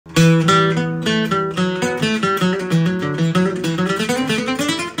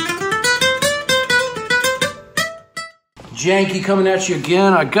Janky coming at you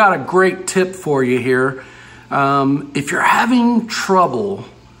again. I got a great tip for you here. If you're having trouble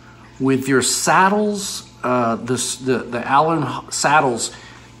with your saddles, the Allen saddles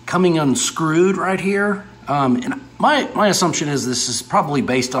coming unscrewed right here, and my assumption is this is probably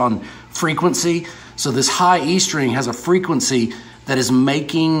based on frequency. So this high E string has a frequency that is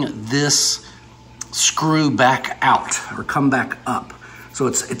making this screw back out or come back up. So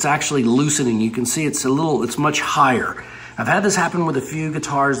it's actually loosening. You can see it's much higher. I've had this happen with a few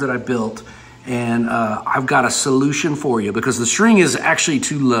guitars that I built, and I've got a solution for you because the string is actually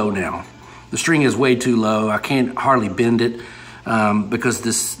too low now. The string is way too low. I can't hardly bend it because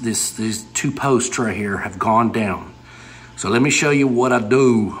these two posts right here have gone down. So let me show you what I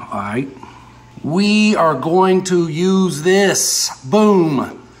do, all right? We are going to use this,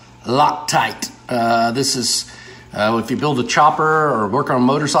 boom, Loctite. This is, if you build a chopper or work on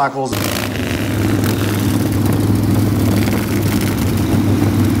motorcycles,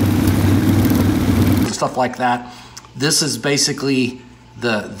 stuff like that. This is basically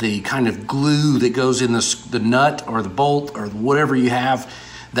the kind of glue that goes in the nut or the bolt or whatever you have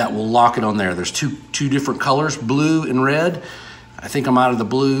that will lock it on there. There's two different colors, blue and red. I think I'm out of the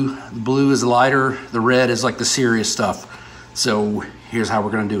blue. The blue is lighter. The red is like the serious stuff. So here's how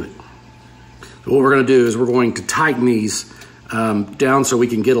we're gonna do it. So what we're gonna do is we're going to tighten these down so we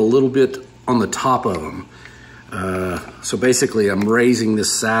can get a little bit on the top of them. So basically I'm raising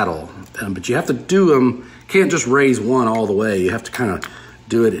this saddle, but you have to do them, can't just raise one all the way. You have to kind of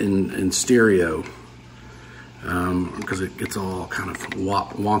do it in stereo because it gets all kind of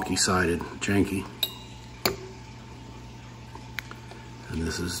wonky sided, janky. And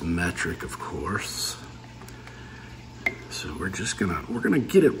this is metric, of course. So we're gonna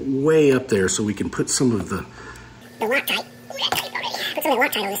get it way up there so we can put some of the Loctite. Put some of the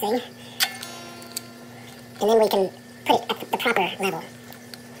Loctite on this thing, and then we can put it at the proper level.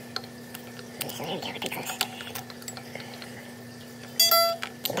 So there we go, we're pretty close.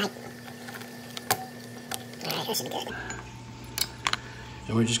 Alright, that should be good.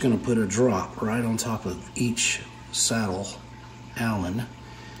 And we're just gonna put a drop right on top of each saddle Allen,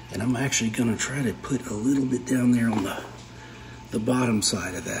 and I'm actually gonna try to put a little bit down there on the bottom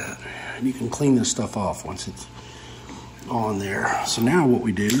side of that. And you can clean this stuff off once it's on there. So now what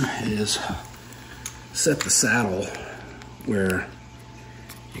we do is set the saddle where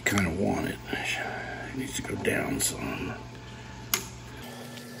you kind of want it. It needs to go down some.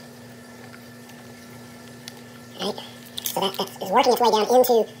 Right, so that is working its way down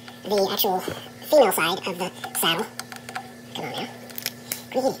into the actual female side of the saddle. Come on now.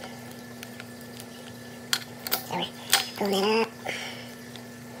 Pretty easy. So we're pulling it up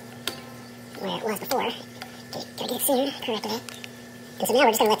where it was before. Gotta get it centered, corrected it. And so now we're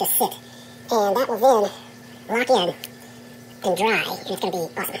just gonna let this sit. And that will then lock in and dry, and it's gonna be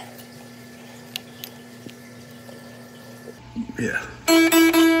awesome. Yeah.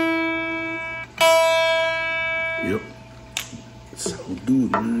 Yep. So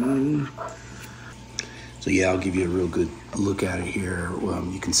good, man. So yeah, I'll give you a real good look at it here.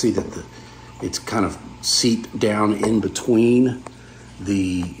 You can see that it's kind of seeped down in between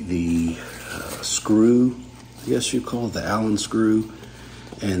the screw, I guess you call it the Allen screw,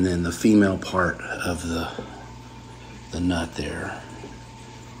 and then the female part of the nut there.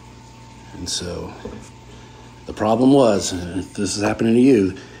 And so the problem was, if this is happening to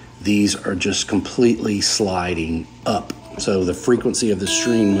you, these are just completely sliding up. So the frequency of the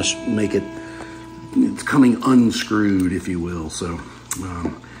string must make it, it's coming unscrewed, if you will. So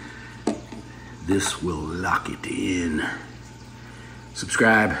this will lock it in.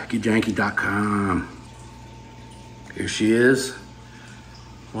 Subscribe, getjanky.com. Here she is,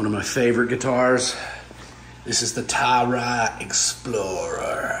 one of my favorite guitars. This is the Tyra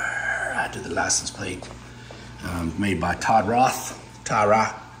Explorer. I did the license plate, made by Todd Roth,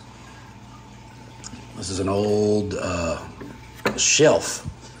 Tyra. This is an old shelf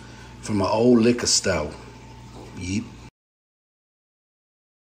from an old liquor store. Yep.